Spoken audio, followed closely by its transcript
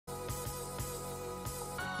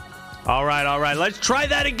All right. Let's try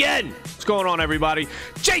that again. What's going on, everybody?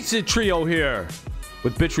 Jason Trio here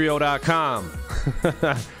with Bitrio.com.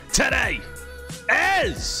 Today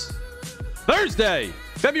is Thursday,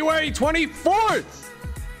 February 24th,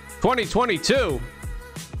 2022.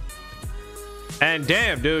 And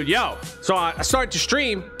damn, dude, yo. So I start the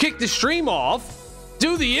stream, kick the stream off,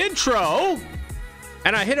 do the intro,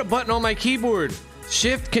 and I hit a button on my keyboard.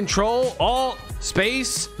 Shift, Control, Alt,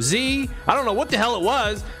 Space, Z. I don't know what the hell it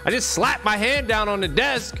was. I just slapped my hand down on the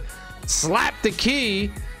desk, slapped the key,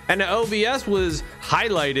 and the OBS was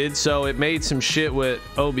highlighted, so it made some shit with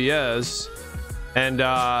OBS, and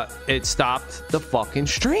it stopped the fucking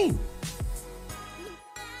stream.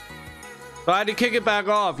 So I had to kick it back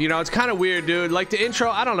off. You know, it's kind of weird, dude. Like the intro,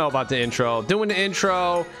 I don't know about the intro. Doing the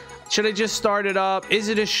intro, should I just start it up? Is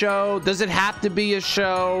it a show? Does it have to be a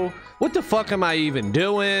show? What the fuck am I even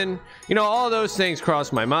doing? You know, all those things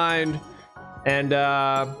cross my mind. And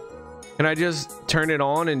can I just turn it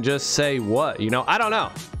on and just say what? You know, I don't know.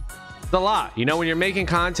 It's a lot. You know, when you're making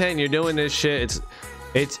content and you're doing this shit,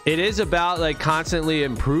 it is about like constantly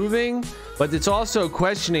improving, but it's also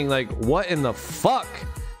questioning like, what in the fuck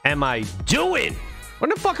am I doing?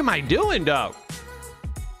 What the fuck am I doing, dog?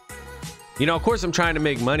 You know, of course I'm trying to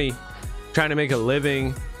make money, trying to make a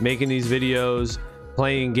living, making these videos,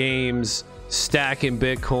 playing games, stacking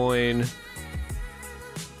Bitcoin,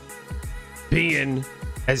 being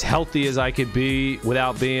as healthy as I could be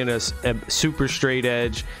without being a super straight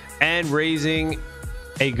edge, and raising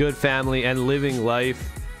a good family and living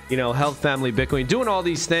life, you know, health, family, Bitcoin, doing all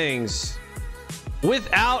these things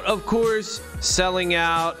without, of course, selling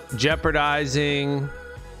out, jeopardizing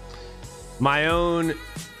my own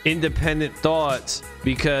independent thoughts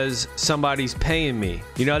because somebody's paying me.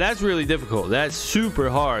 You know, that's really difficult. That's super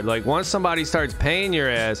hard. Like, once somebody starts paying your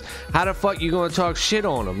ass, how the fuck you gonna talk shit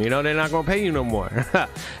on them? You know, they're not gonna pay you no more.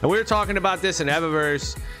 And we were talking about this in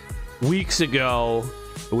Eververse weeks ago.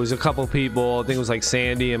 It was a couple people, I think it was like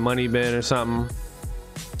Sandy and Moneybin or something,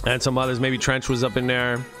 and some others, maybe Trench was up in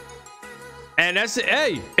there. And that's it.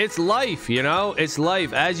 Hey, it's life, you know, it's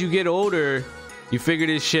life. As you get older, you figure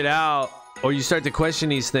this shit out, or you start to question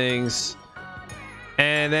these things,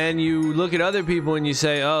 and then you look at other people and you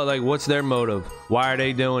say, oh, like, what's their motive? Why are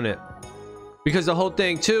they doing it? Because the whole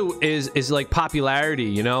thing too is like popularity,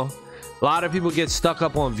 you know. A lot of people get stuck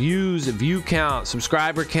up on views, view count,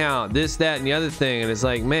 subscriber count, this, that, and the other thing, and it's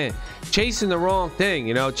like, man, chasing the wrong thing,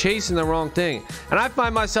 you know, chasing the wrong thing. And I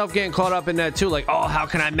find myself getting caught up in that too, like, oh, how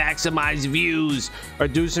can I maximize views, or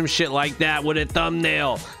do some shit like that with a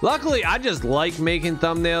thumbnail? Luckily, I just like making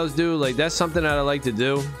thumbnails, dude. Like, that's something that I like to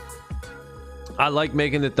do. I like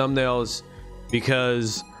making the thumbnails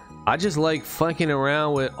because I just like fucking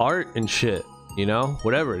around with art and shit, you know,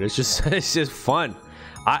 whatever. It's just it's just fun.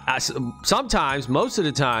 I sometimes, most of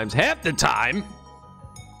the times, half the time,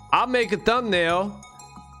 I'll make a thumbnail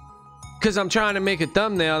because I'm trying to make a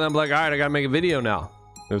thumbnail, and I'm like, all right, I gotta make a video now.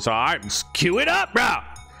 And so, all right, just cue it up, bro.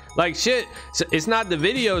 Like, shit, so it's not the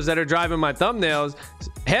videos that are driving my thumbnails.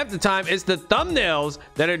 Half the time, it's the thumbnails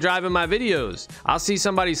that are driving my videos. I'll see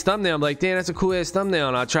somebody's thumbnail, I'm like, damn, that's a cool ass thumbnail,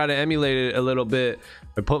 and I'll try to emulate it a little bit,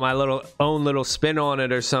 or put my own little spin on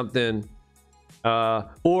it or something.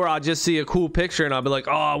 Or I'll just see a cool picture and I'll be like,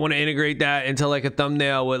 oh, I want to integrate that into like a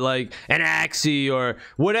thumbnail with like an axie or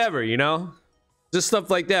whatever, you know, just stuff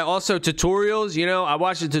like that. Also tutorials, you know, I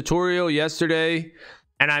watched a tutorial yesterday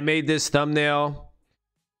and I made this thumbnail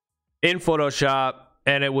in Photoshop,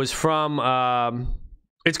 and it was from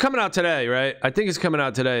it's coming out today, right? I think it's coming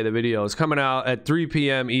out today. The video is coming out at 3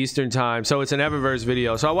 p.m. Eastern time, so it's an Eververse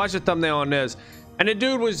video. So I watched the thumbnail on this, and the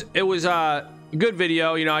dude was a good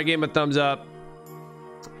video, you know. I gave him a thumbs up.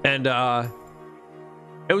 And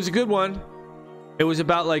it was a good one. It was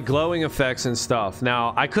about like glowing effects and stuff.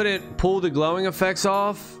 Now, I couldn't pull the glowing effects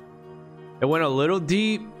off. It went a little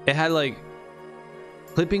deep. It had like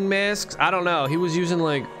clipping masks. I don't know. He was using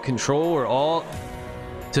like Control or Alt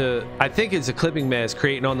to, I think it's a clipping mask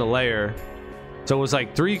creating on the layer. So it was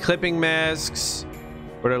like 3 clipping masks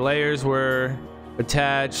where the layers were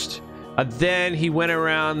attached. Then he went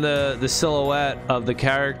around the silhouette of the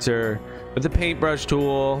character with the paintbrush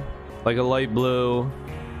tool, like a light blue,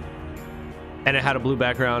 and it had a blue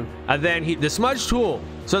background. And then the smudge tool.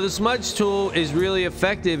 So the smudge tool is really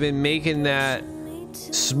effective in making that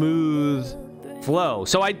smooth flow.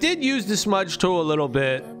 So I did use the smudge tool a little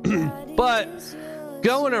bit, but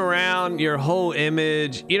going around your whole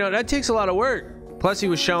image, you know, that takes a lot of work. Plus, he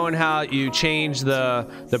was showing how you change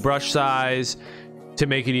the brush size to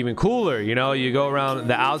make it even cooler. You know, you go around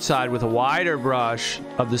the outside with a wider brush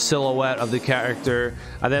of the silhouette of the character,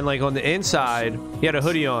 and then like on the inside he had a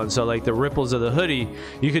hoodie on, so like the ripples of the hoodie,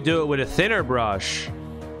 you could do it with a thinner brush,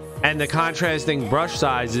 and the contrasting brush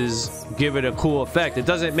sizes give it a cool effect. It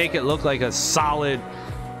doesn't make it look like a solid,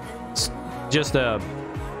 just a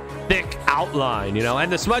thick outline, you know.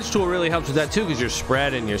 And the smudge tool really helps with that too, because you're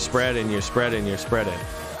spreading, you're spreading, you're spreading, you're spreading.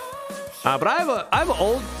 But I have an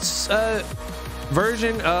old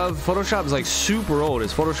version of Photoshop. Is like super old.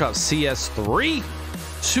 It's Photoshop CS3,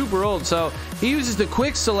 super old. So he uses the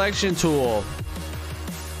quick selection tool,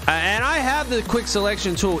 and I have the quick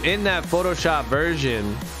selection tool in that Photoshop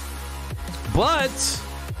version, but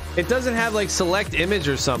it doesn't have like select image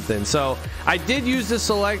or something. So I did use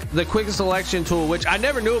the quick selection tool, which I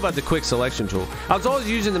never knew about the quick selection tool. I was always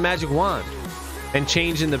using the magic wand and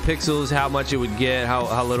changing the pixels, how much it would get,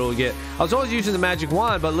 how little it would get. I was always using the magic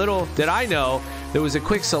wand, but little did I know there was a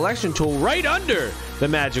quick selection tool right under the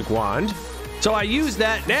magic wand. So I use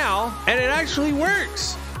that now, and it actually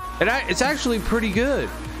works. It's actually pretty good.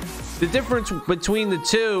 The difference between the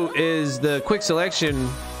two is the quick selection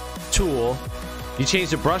tool, you change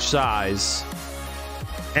the brush size,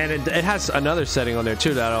 and it has another setting on there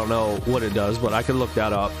too that I don't know what it does, but I could look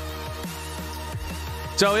that up.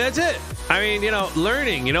 So that's it. I mean,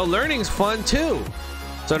 learning's fun too.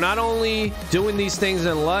 So not only doing these things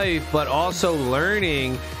in life, but also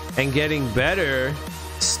learning and getting better,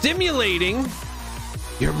 stimulating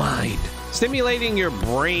your mind, stimulating your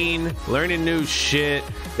brain, learning new shit.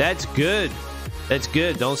 That's good. That's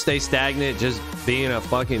good. Don't stay stagnant, just being a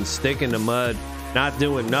fucking stick in the mud, not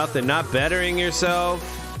doing nothing, not bettering yourself.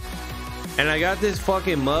 And I got this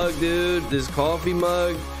fucking mug, dude, this coffee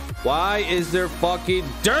mug. Why is there fucking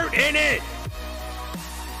dirt in it?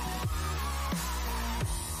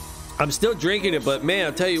 I'm still drinking it, but man,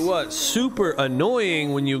 I'll tell you what, super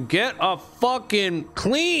annoying when you get a fucking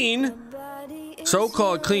clean,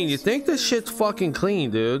 so-called clean. You think this shit's fucking clean,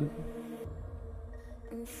 dude.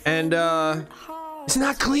 And it's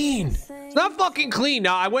not clean. It's not fucking clean.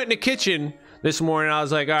 Now, I went in the kitchen this morning. I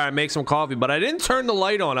was like, all right, make some coffee, but I didn't turn the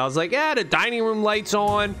light on. I was like, yeah, the dining room light's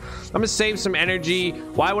on. I'm gonna save some energy.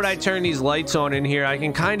 Why would I turn these lights on in here? I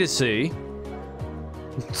can kind of see.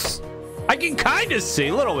 I can kind of see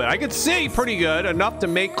a little bit. I can see pretty good, enough to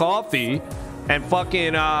make coffee and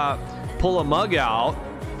fucking pull a mug out.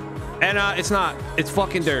 And it's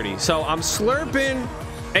fucking dirty. So I'm slurping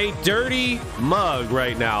a dirty mug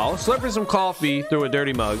right now. Slurping some coffee through a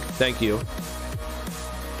dirty mug. Thank you.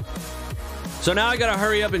 So now I gotta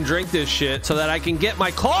hurry up and drink this shit so that I can get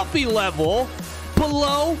my coffee level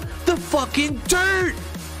below the fucking dirt.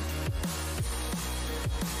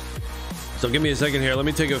 So give me a second here. Let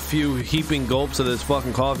me take a few heaping gulps of this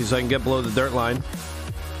fucking coffee so I can get below the dirt line.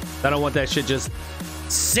 I don't want that shit just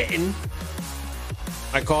sitting.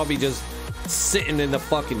 My coffee just sitting in the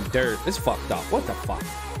fucking dirt. It's fucked up. What the fuck?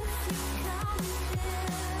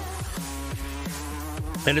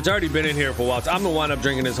 And it's already been in here for a while. So I'm the one up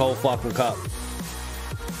drinking this whole fucking cup.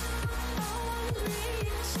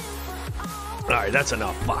 All right, that's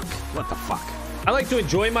enough. Fuck. What the fuck? I like to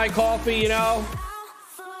enjoy my coffee, you know?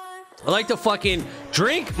 I like to fucking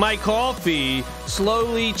drink my coffee,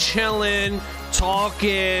 slowly chilling,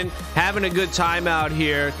 talking, having a good time out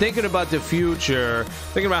here, thinking about the future,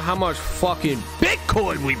 thinking about how much fucking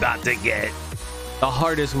Bitcoin we about to get. The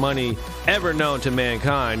hardest money ever known to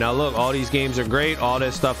mankind. Now look, all these games are great, all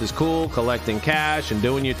this stuff is cool, collecting cash and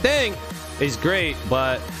doing your thing is great,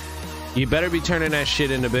 but you better be turning that shit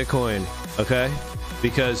into Bitcoin, okay?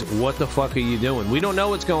 Because what the fuck are you doing? We don't know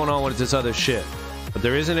what's going on with this other shit, but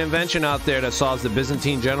there is an invention out there that solves the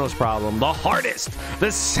Byzantine generals problem. The hardest,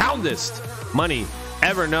 the soundest money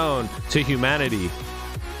ever known to humanity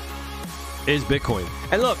is Bitcoin.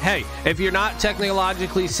 And look, hey, if you're not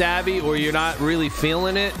technologically savvy or you're not really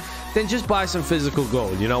feeling it, then just buy some physical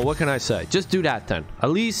gold. You know, what can I say? Just do that then.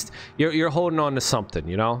 At least you're holding on to something,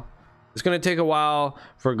 you know? It's going to take a while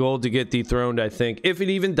for gold to get dethroned, I think. If it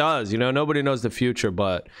even does, you know, nobody knows the future.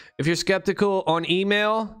 But if you're skeptical on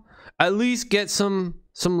email, at least get some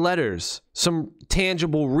letters, some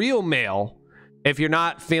tangible real mail if you're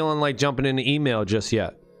not feeling like jumping into email just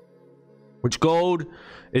yet. Which gold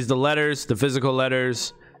is the letters, the physical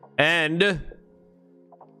letters, and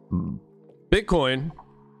Bitcoin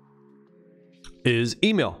is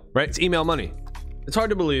email, right? It's email money. It's hard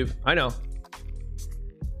to believe. I know.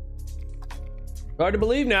 Hard to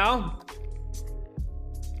believe now.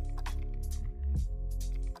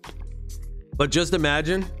 But just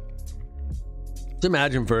imagine. Just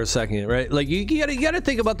imagine for a second, right? Like you gotta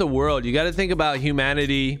think about the world. You gotta think about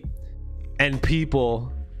humanity and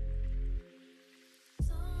people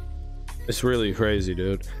It's really crazy,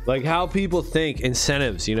 dude. Like how people think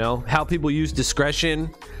incentives, you know, how people use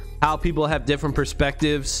discretion, how people have different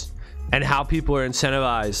perspectives, and how people are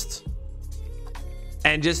incentivized.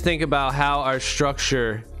 And just think about how our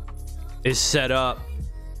structure is set up.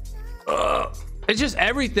 It's just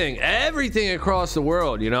everything across the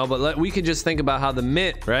world, you know. But we can just think about how the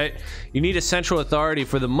mint, right? You need a central authority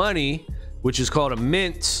for the money, which is called a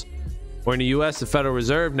mint, or in the US, the Federal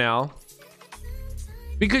Reserve now.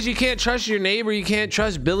 Because you can't trust your neighbor, you can't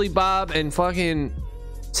trust Billy Bob and fucking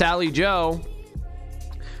Sally Joe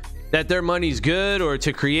that their money's good, or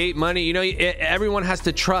to create money. You know, everyone has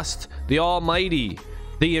to trust the almighty,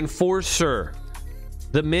 the enforcer,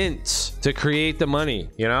 the mints to create the money,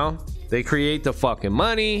 you know? They create the fucking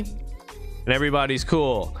money and everybody's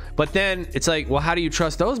cool. But then it's like, well, how do you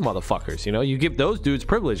trust those motherfuckers? You know, you give those dudes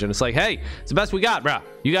privilege and it's like, hey, it's the best we got, bro.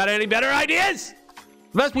 You got any better ideas?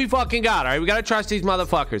 The best we fucking got. All right, we gotta trust these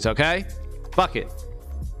motherfuckers, okay? Fuck it,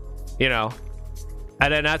 you know.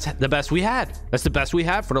 And then that's the best we had. That's the best we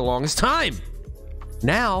had for the longest time.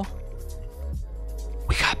 Now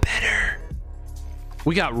we got better.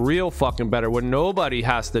 We got real fucking better, where nobody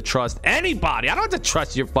has to trust anybody. I don't have to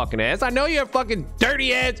trust your fucking ass. I know you're a fucking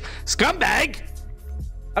dirty ass scumbag.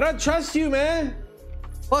 I don't trust you, man.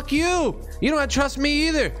 Fuck you. You don't have to trust me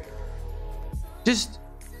either. Just,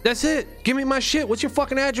 that's it. Give me my shit. What's your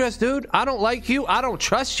fucking address, dude? I don't like you. I don't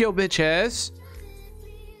trust your bitch ass.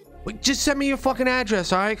 Just send me your fucking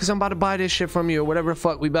address, all right? Because I'm about to buy this shit from you, or whatever the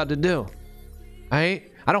fuck we about to do. All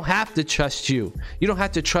right? I don't have to trust you. You don't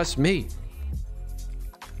have to trust me.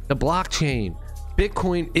 The blockchain,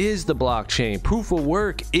 Bitcoin is the blockchain. Proof of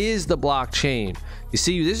work is the blockchain. You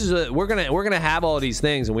see, this is we're gonna have all these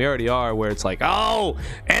things, and we already are, where it's like, oh,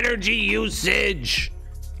 energy usage.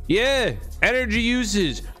 Yeah, energy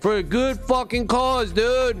usage for a good fucking cause,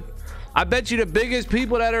 dude. I bet you the biggest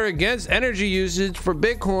people that are against energy usage for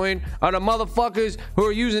Bitcoin are the motherfuckers who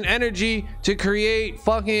are using energy to create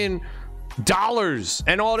fucking dollars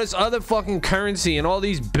and all this other fucking currency and all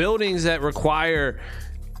these buildings that require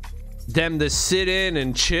them to sit in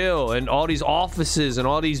and chill, and all these offices and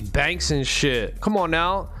all these banks and shit. Come on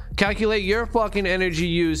now, calculate your fucking energy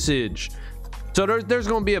usage. So there's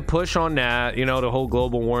gonna be a push on that, you know, the whole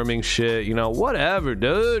global warming shit, you know, whatever,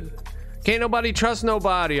 dude. Can't nobody trust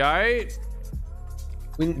nobody, all right?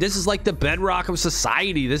 This is like the bedrock of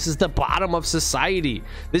society. This is the bottom of society.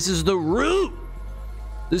 This is the root.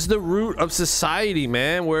 This is the root of society,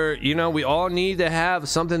 man, where, you know, we all need to have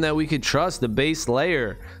something that we could trust, the base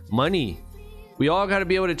layer, money. We all got to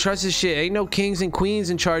be able to trust this shit. Ain't no kings and queens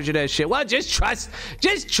in charge of that shit. Well, just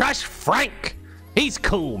trust Frank. He's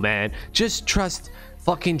cool, man. Just trust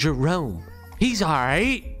fucking Jerome. He's all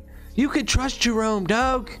right. You could trust Jerome,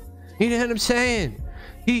 dog. You know what I'm saying?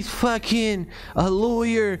 He's fucking a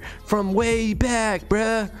lawyer from way back,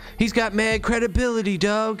 bruh. He's got mad credibility,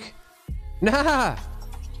 dog. Nah,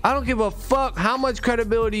 I don't give a fuck how much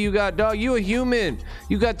credibility you got, dog. You a human.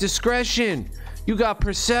 You got discretion. You got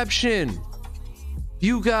perception.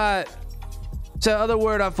 You got, what's that other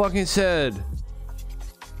word I fucking said?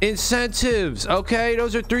 Incentives, okay?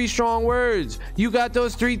 Those are 3 strong words. You got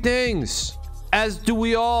those 3 things, as do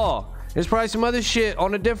we all. There's probably some other shit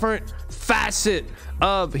on a different facet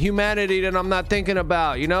of humanity that I'm not thinking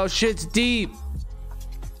about. You know, shit's deep.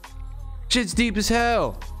 Shit's deep as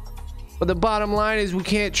hell. But the bottom line is, we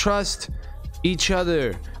can't trust each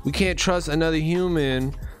other. We can't trust another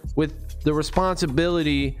human with the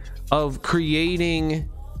responsibility of creating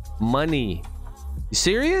money. You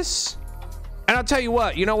serious? And I'll tell you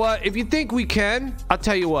what, you know what? If you think we can, I'll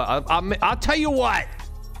tell you what. I'll tell you what.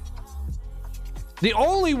 The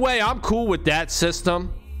only way I'm cool with that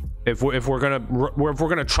system, if we're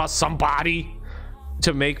gonna trust somebody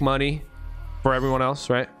to make money for everyone else,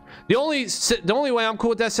 right? The only way I'm cool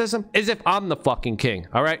with that system is if I'm the fucking king.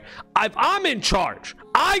 All right, if I'm in charge,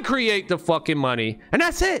 I create the fucking money, and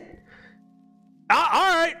that's it.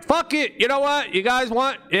 All right, fuck it. You know what? You guys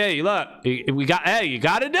want? Hey, look, you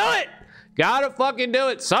gotta do it. Gotta fucking do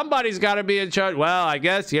it. Somebody's gotta be in charge. Well, I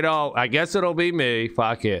guess, you know, I guess it'll be me.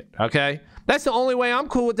 Fuck it. Okay. That's the only way I'm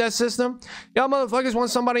cool with that system. Y'all motherfuckers want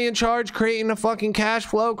somebody in charge, creating the fucking cash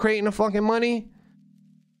flow, creating the fucking money,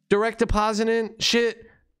 direct depositing shit.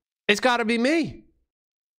 It's gotta be me.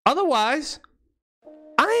 Otherwise,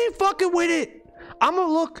 I ain't fucking with it. I'm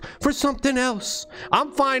gonna look for something else.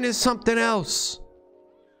 I'm finding something else.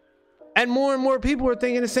 And more people are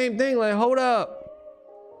thinking the same thing. Like, hold up.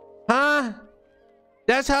 Huh?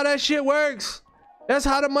 That's how that shit works. That's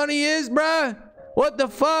how the money is, bruh. What the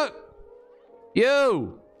fuck?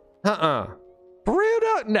 Yo. For real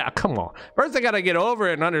though? Nah, come on. First I gotta get over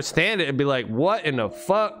it and understand it and be like, what in the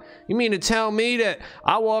fuck? You mean to tell me that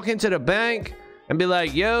I walk into the bank and be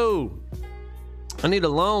like, yo, I need a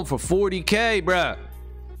loan for 40K, bruh.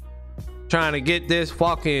 Trying to get this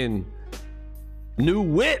fucking new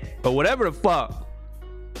whip or whatever the fuck.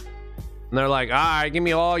 And they're like, all right, give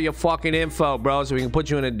me all your fucking info, bro, so we can put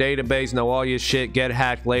you in a database, know all your shit, get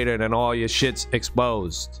hacked later, and then all your shit's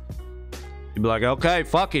exposed. You'd be like, okay,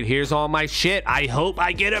 fuck it, here's all my shit. I hope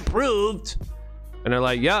I get approved. And they're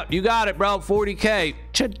like, yup, you got it, bro, 40K.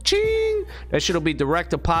 Cha-ching. That shit'll be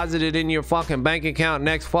direct deposited in your fucking bank account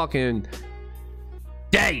next fucking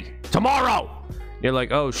day, tomorrow. You're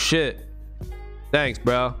like, oh shit. Thanks,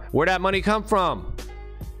 bro. Where'd that money come from?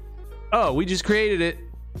 Oh, we just created it.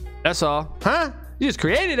 That's all. Huh? You just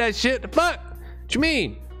created that shit? The fuck? What you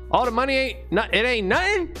mean? All the money ain't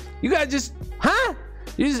nothing? You guys just, huh?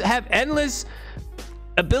 You just have endless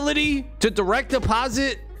ability to direct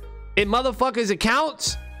deposit in motherfuckers'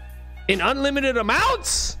 accounts in unlimited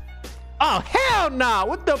amounts? Oh, hell nah.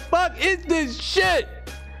 What the fuck is this shit?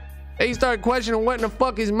 They start questioning what in the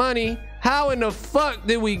fuck is money? How in the fuck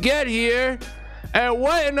did we get here? And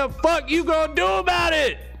what in the fuck you gonna do about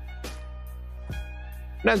it?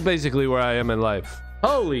 That's basically where I am in life.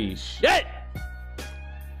 Holy shit.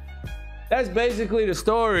 That's basically the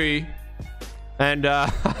story. And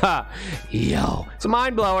yo, it's a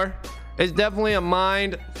mind blower. It's definitely a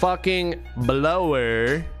mind fucking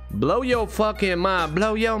blower. Blow your fucking mind.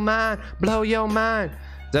 Blow your mind. Blow your mind.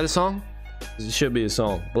 Is that a song? It should be a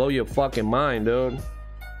song. Blow your fucking mind, dude.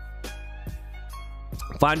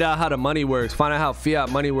 Find out how the money works. Find out how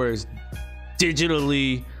fiat money works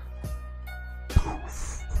digitally.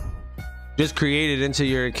 Just create it into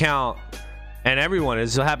your account, and everyone,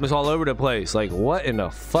 it happens all over the place. Like, what in the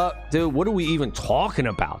fuck, dude? What are we even talking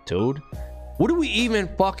about, dude? What are we even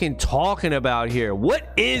fucking talking about here?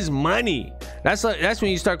 What is money? That's when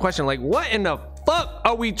you start questioning, like, what in the fuck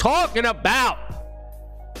are we talking about?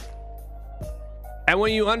 And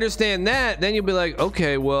when you understand that, then you'll be like,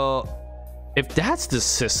 okay, well, if that's the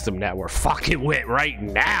system that we're fucking with right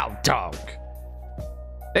now, dog,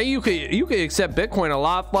 then you could accept Bitcoin a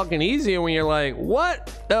lot fucking easier when you're like,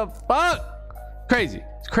 what the fuck? Crazy.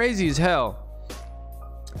 It's crazy as hell.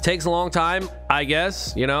 It takes a long time, I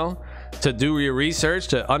guess, you know, to do your research,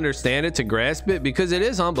 to understand it, to grasp it, because it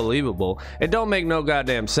is unbelievable. It don't make no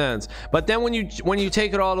goddamn sense. But then when you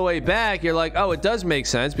take it all the way back, you're like, oh, it does make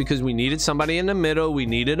sense, because we needed somebody in the middle. We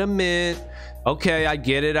needed a mint. Okay, I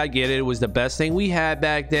get it. It was the best thing we had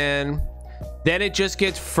back then. Then it just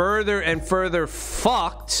gets further and further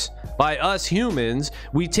fucked by us humans.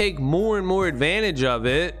 We take more and more advantage of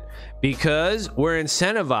it because we're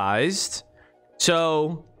incentivized.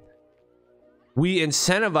 So we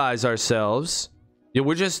incentivize ourselves. Yeah,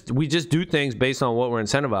 we just do things based on what we're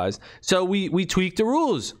incentivized. So we tweak the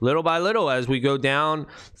rules little by little as we go down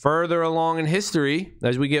further along in history,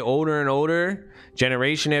 as we get older and older,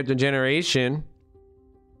 generation after generation.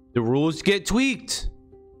 The rules get tweaked.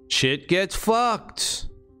 Shit gets fucked.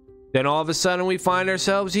 Then all of a sudden we find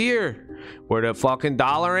ourselves here where the fucking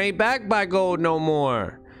dollar ain't backed by gold no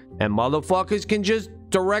more, and motherfuckers can just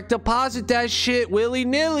direct deposit that shit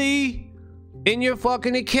willy-nilly in your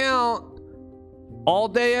fucking account all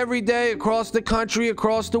day, every day, across the country,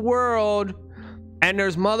 across the world. And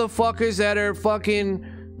there's motherfuckers that are fucking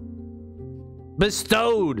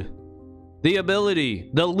bestowed the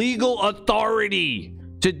ability, the legal authority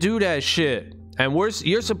to do that shit. And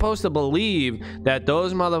you're supposed to believe that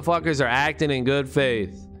those motherfuckers are acting in good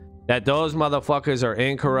faith, that those motherfuckers are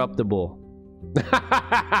incorruptible.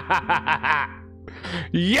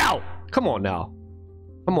 Yo, come on now.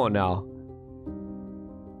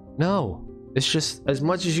 No, it's just as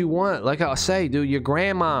much as you want. Like I'll say, dude, your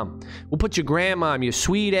grandmom, we'll put your grandmom, your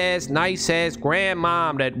sweet ass, nice ass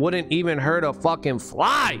grandmom that wouldn't even hurt a fucking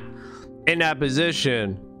fly, in that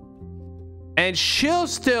position, and she'll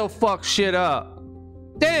still fuck shit up.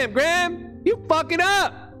 Damn, Gram, you fucking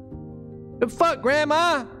up. The fuck,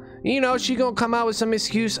 Grandma? You know, she gonna come out with some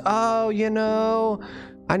excuse. Oh, you know,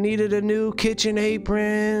 I needed a new kitchen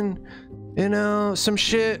apron. You know, some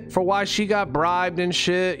shit for why she got bribed and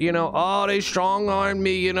shit. You know, oh, they strong-armed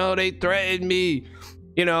me. You know, they threatened me.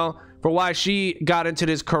 You know, for why she got into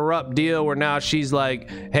this corrupt deal where now she's like,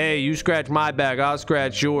 hey, you scratch my back, I'll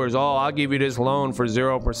scratch yours. Oh, I'll give you this loan for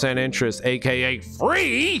 0% interest, aka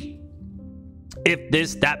free. If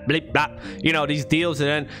this, that, bleep, blah, you know, these deals,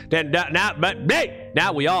 and then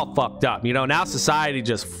now we all fucked up. You know, now society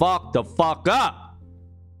just fucked the fuck up.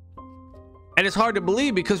 And it's hard to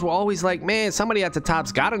believe because we're always like, man, somebody at the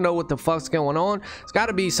top's got to know what the fuck's going on. It's got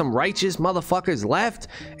to be some righteous motherfuckers left.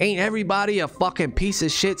 Ain't everybody a fucking piece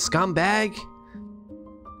of shit scumbag?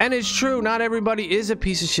 And it's true, not everybody is a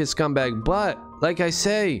piece of shit scumbag, but like I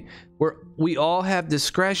say, we all have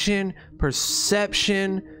discretion,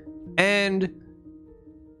 perception, and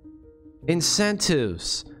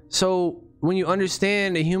incentives. So when you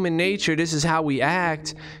understand the human nature, this is how we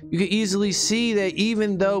act, you can easily see that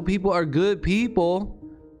even though people are good people,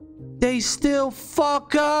 they still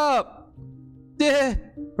fuck up. Yeah,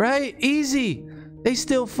 right? Easy. They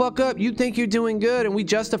still fuck up. You think you're doing good, and we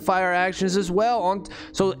justify our actions as well.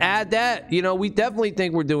 So add that, you know, we definitely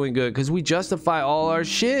think we're doing good because we justify all our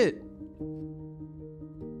shit.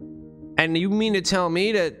 And you mean to tell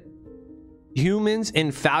me that humans,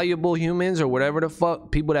 infallible humans, or whatever the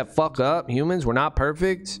fuck, people that fuck up, humans, we're not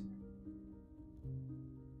perfect?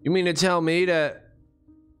 You mean to tell me that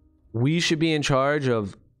we should be in charge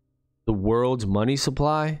of the world's money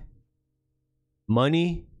supply?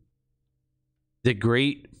 Money? The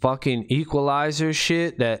great fucking equalizer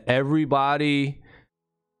shit that everybody,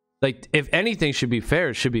 like, if anything should be fair,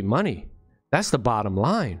 it should be money. That's the bottom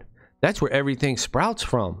line. That's where everything sprouts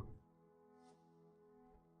from.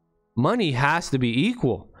 Money has to be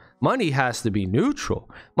equal. Money has to be neutral.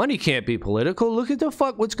 Money can't be political. Look at the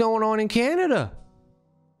fuck what's going on in Canada.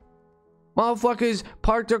 Motherfuckers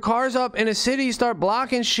park their cars up in a city, start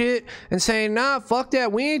blocking shit and saying, nah, fuck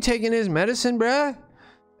that. We ain't taking his medicine, bruh.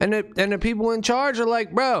 And the people in charge are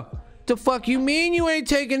like, bro, the fuck you mean you ain't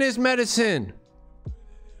taking this medicine?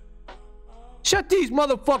 Shut these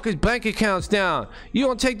motherfuckers' bank accounts down. You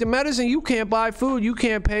don't take the medicine, you can't buy food, you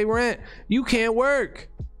can't pay rent, you can't work.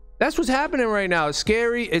 That's what's happening right now. It's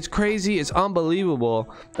scary, it's crazy, it's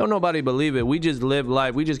unbelievable. Don't nobody believe it. We just live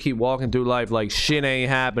life. We just keep walking through life like shit ain't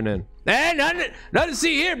happening. Ain't nothing to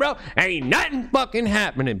see here, bro. Ain't nothing fucking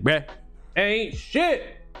happening, bruh. Ain't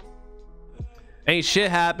shit. Ain't shit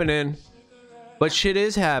happening, but shit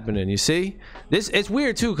is happening. You see, it's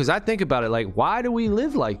weird too, because I think about it like, why do we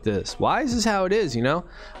live like this? Why is this how it is? You know,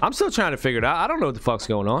 I'm still trying to figure it out. I don't know what the fuck's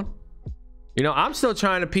going on. You know, I'm still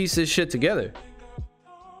trying to piece this shit together,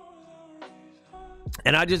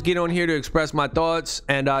 and I just get on here to express my thoughts,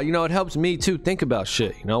 and you know, it helps me too think about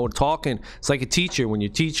shit. You know, we're talking. It's like a teacher when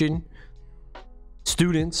you're teaching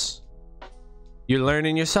students. You're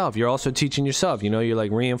learning yourself. You're also teaching yourself. You know, you're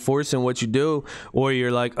like reinforcing what you do, or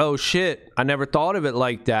you're like, oh shit, I never thought of it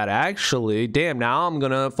like that. Actually, damn, now I'm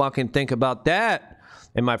gonna fucking think about that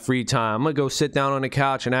in my free time. I'm gonna go sit down on the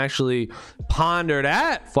couch and actually ponder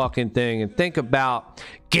that fucking thing and think about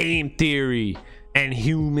game theory and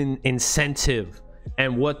human incentive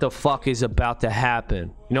and what the fuck is about to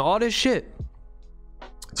happen. You know, all this shit.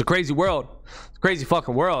 It's a crazy world. It's a crazy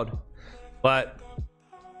fucking world. But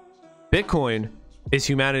Bitcoin is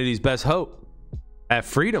humanity's best hope at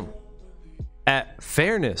freedom, at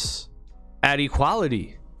fairness, at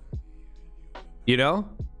equality. You know?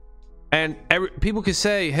 And people could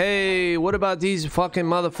say, hey, what about these fucking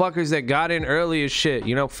motherfuckers that got in early as shit?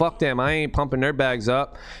 You know, fuck them. I ain't pumping their bags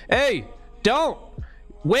up. Hey, don't.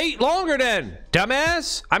 Wait longer then,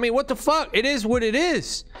 dumbass. I mean, what the fuck? It is what it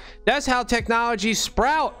is. That's how technology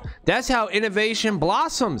sprout. That's how innovation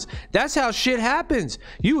blossoms. That's how shit happens.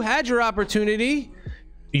 You had your opportunity.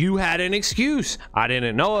 You had an excuse. I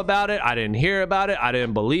didn't know about it. I didn't hear about it. I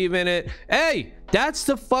didn't believe in it. Hey, that's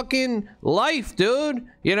the fucking life, dude.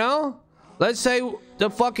 You know? Let's say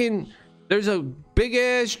there's a big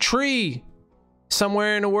ass tree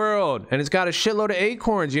somewhere in the world and it's got a shitload of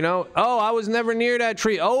acorns, you know. Oh, I was never near that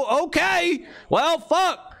tree. Oh, okay, well,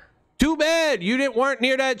 fuck, too bad you weren't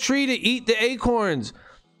near that tree to eat the acorns.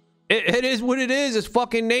 It is what it is. It's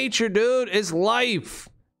fucking nature, dude. It's life.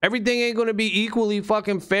 Everything ain't gonna be equally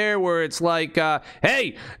fucking fair where it's like,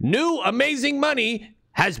 hey, new amazing money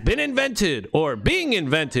has been invented or being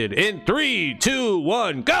invented in 3, 2,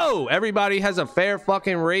 1, go. Everybody has a fair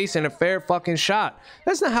fucking race and a fair fucking shot.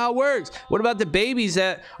 That's not how it works. What about the babies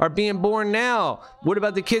that are being born now? What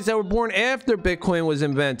about the kids that were born after Bitcoin was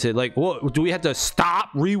invented? Like, what, do we have to stop,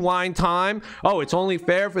 rewind time? Oh, it's only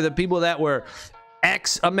fair for the people that were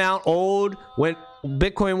X amount old when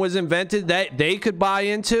Bitcoin was invented, that they could buy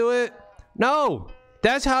into it? No.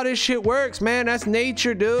 That's how this shit works, man. That's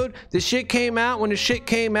nature, dude. The shit came out when the shit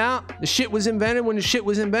came out. The shit was invented when the shit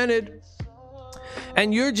was invented.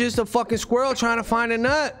 And you're just a fucking squirrel trying to find a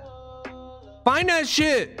nut. Find that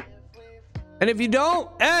shit. And if you don't,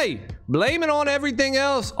 hey, blame it on everything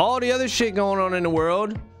else, all the other shit going on in the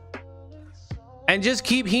world. And just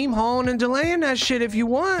keep hawing and delaying that shit if you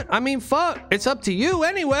want. I mean, fuck. It's up to you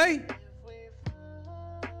anyway.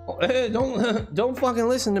 Hey, don't fucking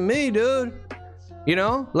listen to me, dude. You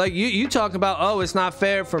know, like you talk about, oh, it's not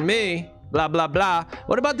fair for me, blah blah blah.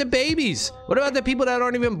 What about the babies? What about the people that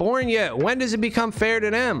aren't even born yet? When does it become fair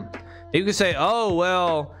to them? You can say, oh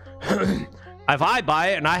well, if I buy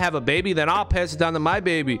it and I have a baby, then I'll pass it down to my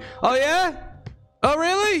baby. Oh yeah? Oh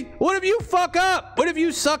really? What if you fuck up? What if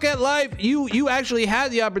you suck at life? You actually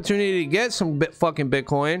had the opportunity to get some fucking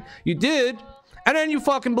Bitcoin. You did, and then you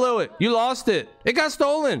fucking blew it. You lost it. It got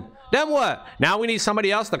stolen. Then what? Now we need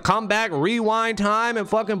somebody else to come back, rewind time, and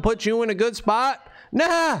fucking put you in a good spot?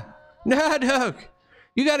 Nah, Doug.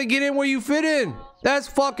 You got to get in where you fit in. That's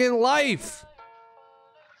fucking life.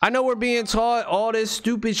 I know we're being taught all this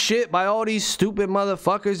stupid shit by all these stupid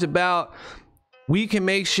motherfuckers about we can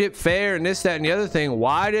make shit fair and this, that, and the other thing.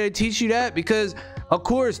 Why did they teach you that? Because, of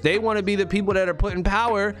course, they want to be the people that are put in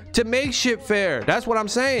power to make shit fair. That's what I'm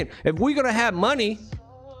saying. If we're going to have money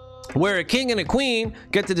where a king and a queen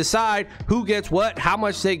get to decide who gets what, how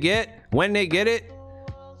much they get, when they get it,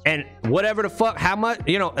 and whatever the fuck, how much,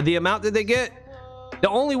 you know, the amount that they get, the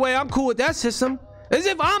only way I'm cool with that system is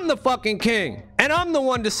if I'm the fucking king and I'm the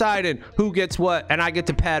one deciding who gets what and I get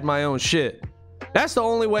to pad my own shit. That's the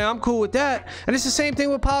only way I'm cool with that. And it's the same thing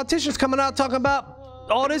with politicians coming out talking about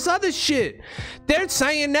all this other shit. They're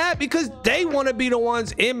saying that because they want to be the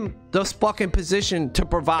ones in this fucking position to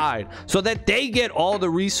provide so that they get all the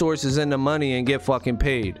resources and the money and get fucking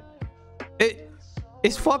paid.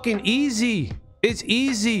 It's fucking easy. It's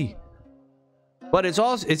easy. But it's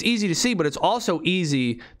easy to see, but it's also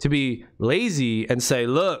easy to be lazy and say,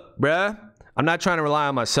 look, bruh, I'm not trying to rely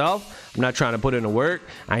on myself. I'm not trying to put in the work.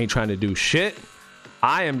 I ain't trying to do shit.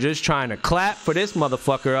 I am just trying to clap for this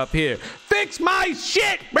motherfucker up here. Fix my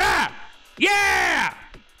shit, bruh. Yeah.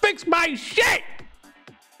 Fix my shit.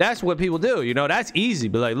 That's what people do. You know, that's easy.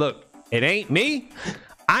 But like, look, it ain't me.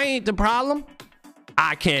 I ain't the problem.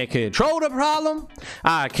 I can't control the problem.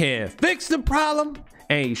 I can't fix the problem.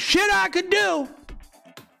 Ain't shit I could do.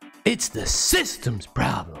 It's the system's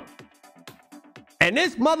problem. And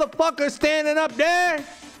this motherfucker standing up there,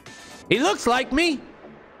 he looks like me.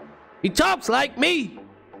 He talks like me.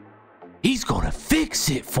 He's gonna fix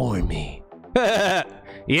it for me.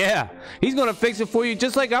 Yeah, he's gonna fix it for you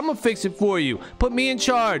just like I'm gonna fix it for you. Put me in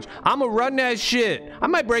charge. I'm gonna run that shit. I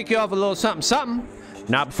might break you off a little something.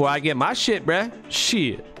 Not before I get my shit, bruh.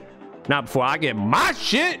 Shit. Not before I get my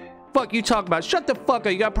shit. Fuck you talking about? Shut the fuck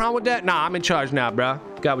up. You got a problem with that? Nah, I'm in charge now, bruh.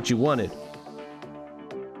 Got what you wanted.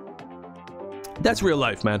 That's real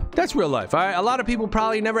life, man. That's real life. All right. A lot of people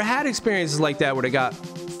probably never had experiences like that where they got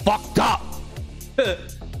fucked up.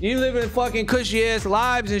 You live in fucking cushy ass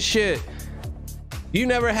lives and shit. You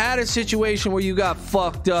never had a situation where you got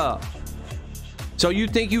fucked up. So you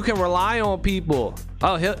think you can rely on people?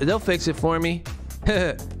 Oh, they'll fix it for me.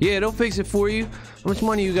 Yeah, they'll fix it for you. How much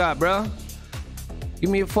money you got, bro? Give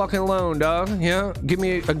me a fucking loan, dog. Yeah, give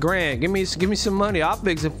me $1,000. Give me some money. I'll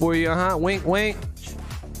fix it for you. Wink, wink.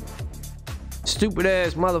 Stupid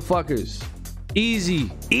ass motherfuckers. Easily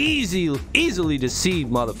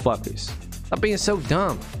deceived motherfuckers. Stop being so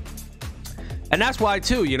dumb. And that's why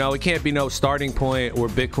too, you know, it can't be no starting point or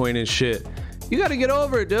Bitcoin and shit. You got to get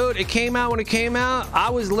over it, dude. It came out when it came out. I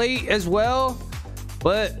was late as well,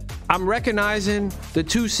 but I'm recognizing the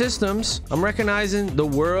two systems. I'm recognizing the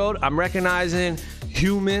world. I'm recognizing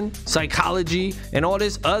human psychology and all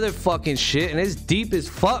this other fucking shit. And it's deep as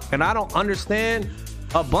fuck. And I don't understand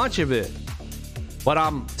a bunch of it. But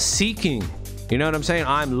I'm seeking. You know what I'm saying?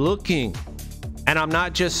 I'm looking. And I'm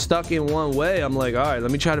not just stuck in one way. I'm like, all right,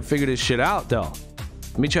 let me try to figure this shit out, though.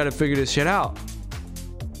 Let me try to figure this shit out.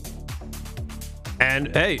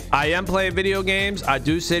 And hey, I am playing video games. I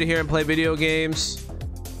do sit here and play video games.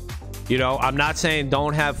 You know, I'm not saying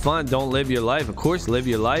don't have fun, don't live your life. Of course, live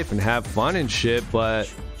your life and have fun and shit,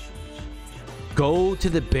 but go to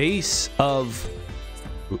the base of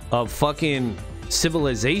fucking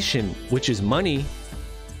civilization, which is money,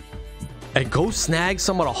 and go snag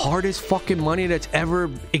some of the hardest fucking money that's ever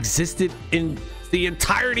existed in the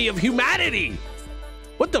entirety of humanity.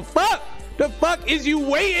 What the fuck? The fuck is you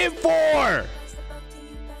waiting for?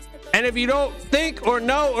 And if you don't think or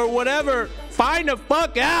know or whatever, find the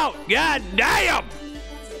fuck out. God damn.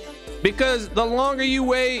 Because the longer you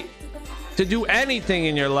wait to do anything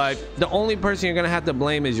in your life, the only person you're gonna have to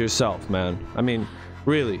blame is yourself, man. I mean,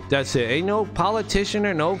 really, that's it. Ain't no politician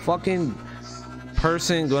or no fucking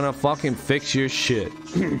person gonna fucking fix your shit.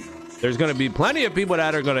 There's gonna be plenty of people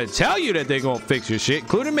that are gonna tell you that they're gonna fix your shit,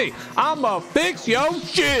 including me. I'ma fix your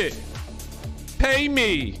shit. Pay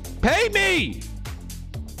me. Pay me.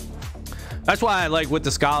 That's why I like with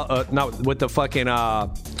the not with the fucking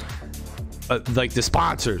like the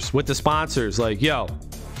sponsors. With the sponsors, like, yo,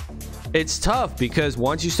 it's tough because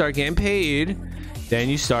once you start getting paid, then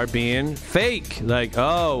you start being fake. Like,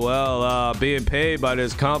 oh, well, being paid by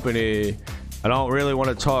this company, I don't really want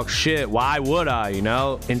to talk shit. Why would I? You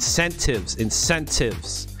know, incentives.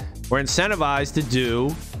 We're incentivized to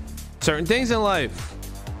do certain things in life.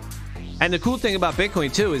 And the cool thing about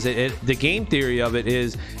Bitcoin too is the game theory of it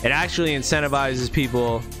is it actually incentivizes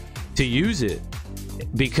people to use it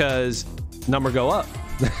because number go up.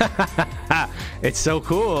 It's so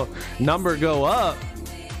cool. Number go up.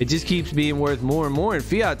 It just keeps being worth more and more in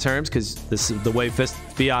fiat terms because this is the way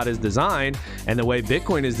fiat is designed and the way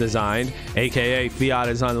Bitcoin is designed, aka fiat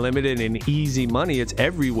is unlimited and easy money. It's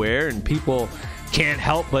everywhere and people can't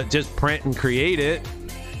help but just print and create it.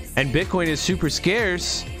 And Bitcoin is super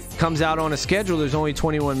scarce, comes out on a schedule. There's only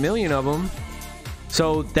 21 million of them.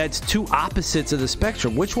 So that's two opposites of the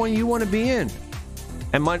spectrum. Which one you want to be in?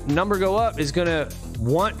 And my number go up is going to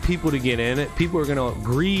want people to get in it. People are going to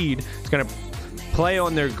greed. It's going to play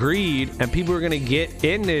on their greed and people are going to get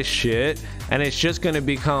in this shit. And it's just going to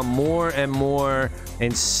become more and more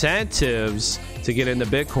incentives to get into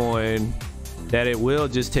Bitcoin that it will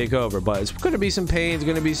just take over. But it's going to be some pain. It's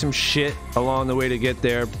going to be some shit along the way to get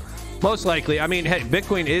there. Most likely. I mean, hey,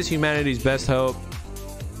 Bitcoin is humanity's best hope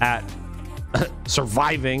at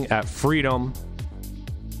surviving, at freedom,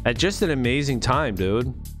 at just an amazing time,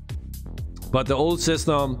 dude. But the old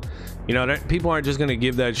system, you know, people aren't just gonna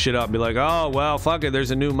give that shit up and be like, oh well, fuck it,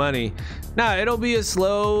 there's a new money. Nah, it'll be a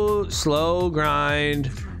slow grind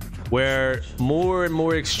where more and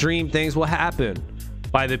more extreme things will happen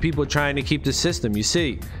by the people trying to keep the system. You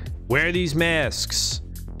see, wear these masks,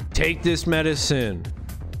 take this medicine,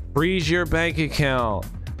 freeze your bank account,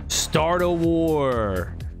 start a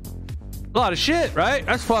war. A lot of shit, right?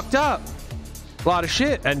 That's fucked up. A lot of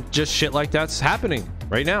shit. And just shit like that's happening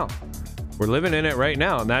right now. We're living in it right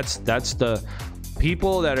now. And that's the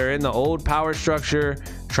people that are in the old power structure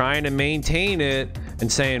trying to maintain it and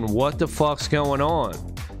saying, what the fuck's going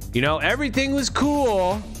on? You know, everything was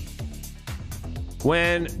cool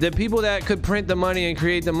when the people that could print the money and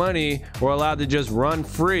create the money were allowed to just run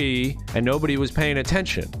free and nobody was paying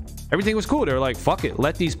attention. Everything was cool. They were like, fuck it,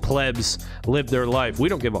 let these plebs live their life. We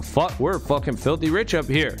don't give a fuck. We're fucking filthy rich up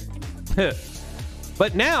here.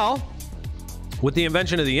 But now, with the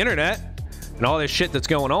invention of the internet and all this shit that's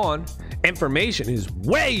going on, information is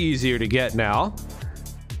way easier to get now.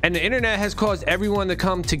 And the internet has caused everyone to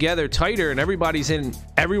come together tighter, and everybody's in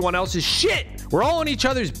everyone else's shit. We're all in each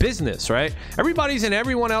other's business, right? Everybody's in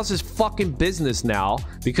everyone else's fucking business now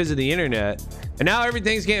because of the internet. And now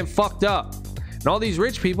everything's getting fucked up. And all these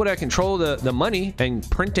rich people that control the money and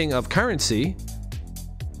printing of currency,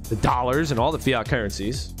 the dollars and all the fiat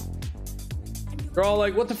currencies, they're all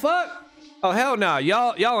like, what the fuck? Oh, hell no.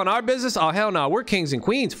 Y'all in our business? Oh, hell no. We're kings and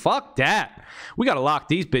queens. Fuck that. We got to lock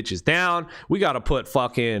these bitches down. We got to put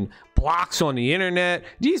fucking blocks on the internet.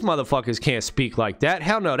 These motherfuckers can't speak like that.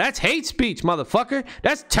 Hell no. That's hate speech, motherfucker.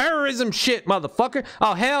 That's terrorism shit, motherfucker.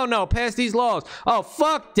 Oh, hell no. Pass these laws. Oh,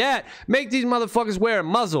 fuck that. Make these motherfuckers wear a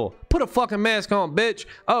muzzle. Put a fucking mask on, bitch.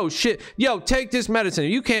 Oh, shit. Yo, take this medicine.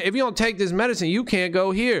 If you don't take this medicine, you can't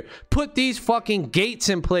go here. Put these fucking gates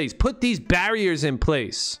in place. Put these barriers in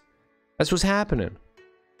place. That's what's happening.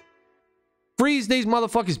 Freeze these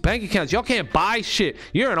motherfuckers' bank accounts. Y'all can't buy shit.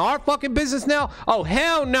 You're in our fucking business now? Oh,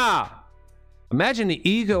 hell nah. Imagine the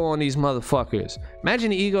ego on these motherfuckers.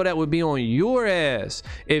 Imagine the ego that would be on your ass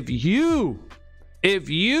if you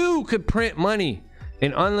could print money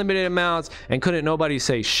in unlimited amounts and couldn't nobody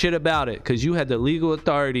say shit about it because you had the legal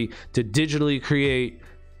authority to digitally create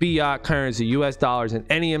fiat currency, US dollars in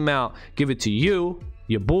any amount, give it to you,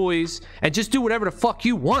 your boys, and just do whatever the fuck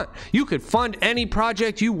you want. You could fund any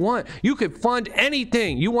project you want. You could fund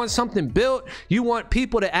anything. You want something built, you want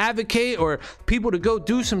people to advocate or people to go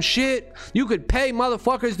do some shit, you could pay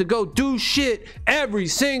motherfuckers to go do shit every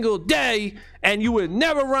single day and you would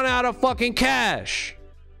never run out of fucking cash.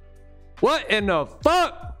 What in the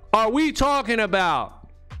fuck are we talking about?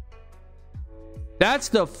 That's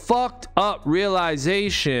the fucked up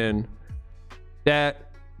realization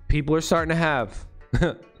that people are starting to have.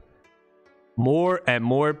 More and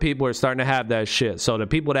more people are starting to have that shit. So the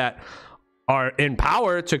people that are in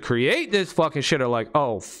power to create this fucking shit are like,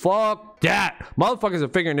 oh, fuck that. Motherfuckers are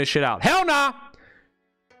figuring this shit out. Hell nah.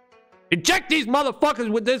 Inject these motherfuckers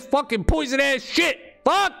with this fucking poison ass shit.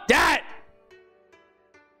 Fuck that.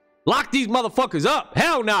 Lock these motherfuckers up.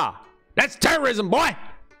 Hell nah. That's terrorism, boy.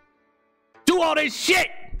 Do all this shit.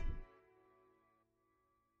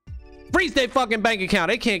 Freeze their fucking bank account.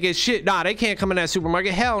 They can't get shit. Nah, they can't come in that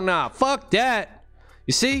supermarket. Hell nah. Fuck that.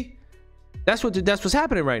 You see? That's what's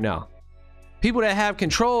happening right now. People that have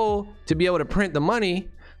control to be able to print the money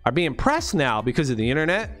are being pressed now because of the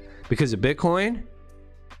internet, because of Bitcoin,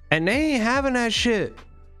 And they ain't having that shit.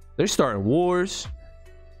 They're starting wars,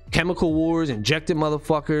 chemical wars, injecting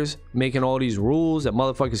motherfuckers, making all these rules that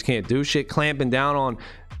motherfuckers can't do shit, clamping down on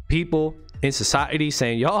people in society,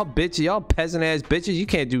 saying y'all bitches, y'all peasant ass bitches, you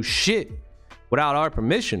can't do shit without our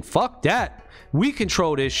permission. Fuck that. We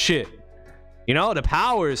control this shit. You know, the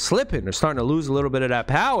power is slipping. They're starting to lose a little bit of that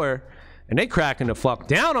power, and they cracking the fuck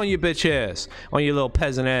down on your bitch ass, on your little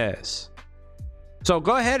peasant ass. So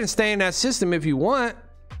go ahead and stay in that system if you want.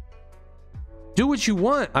 Do what you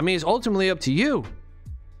want. I mean, it's ultimately up to you.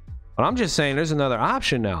 But I'm just saying there's another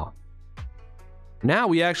option now. Now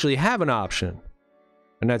we actually have an option,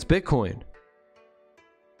 and that's Bitcoin.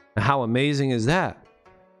 And how amazing is that?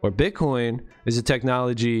 Where Bitcoin is a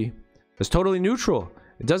technology that's totally neutral.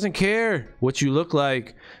 It doesn't care what you look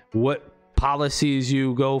like, what policies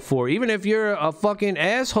you go for. Even if you're a fucking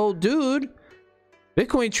asshole dude,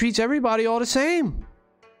 Bitcoin treats everybody all the same.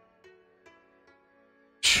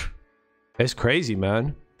 It's crazy,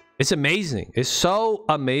 man. It's amazing. It's so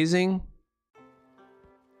amazing.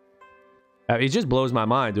 It just blows my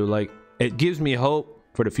mind, dude. Like, it gives me hope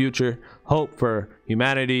for the future, hope for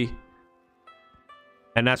humanity.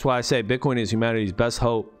 And that's why I say Bitcoin is humanity's best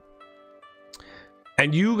hope.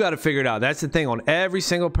 And you got to figure it out. That's the thing. On every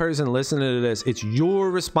single person listening to this, it's your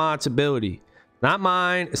responsibility. Not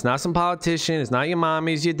mine. It's not some politician. It's not your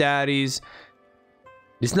mommies, your daddies.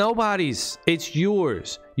 It's nobody's. It's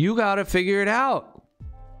yours. You got to figure it out.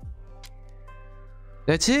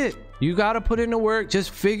 That's it. You got to put in the work. Just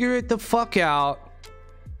figure it the fuck out,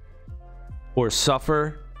 or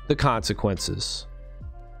suffer the consequences.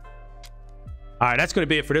 All right, that's going to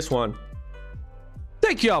be it for this one.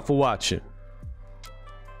 Thank y'all for watching.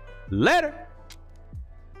 Later.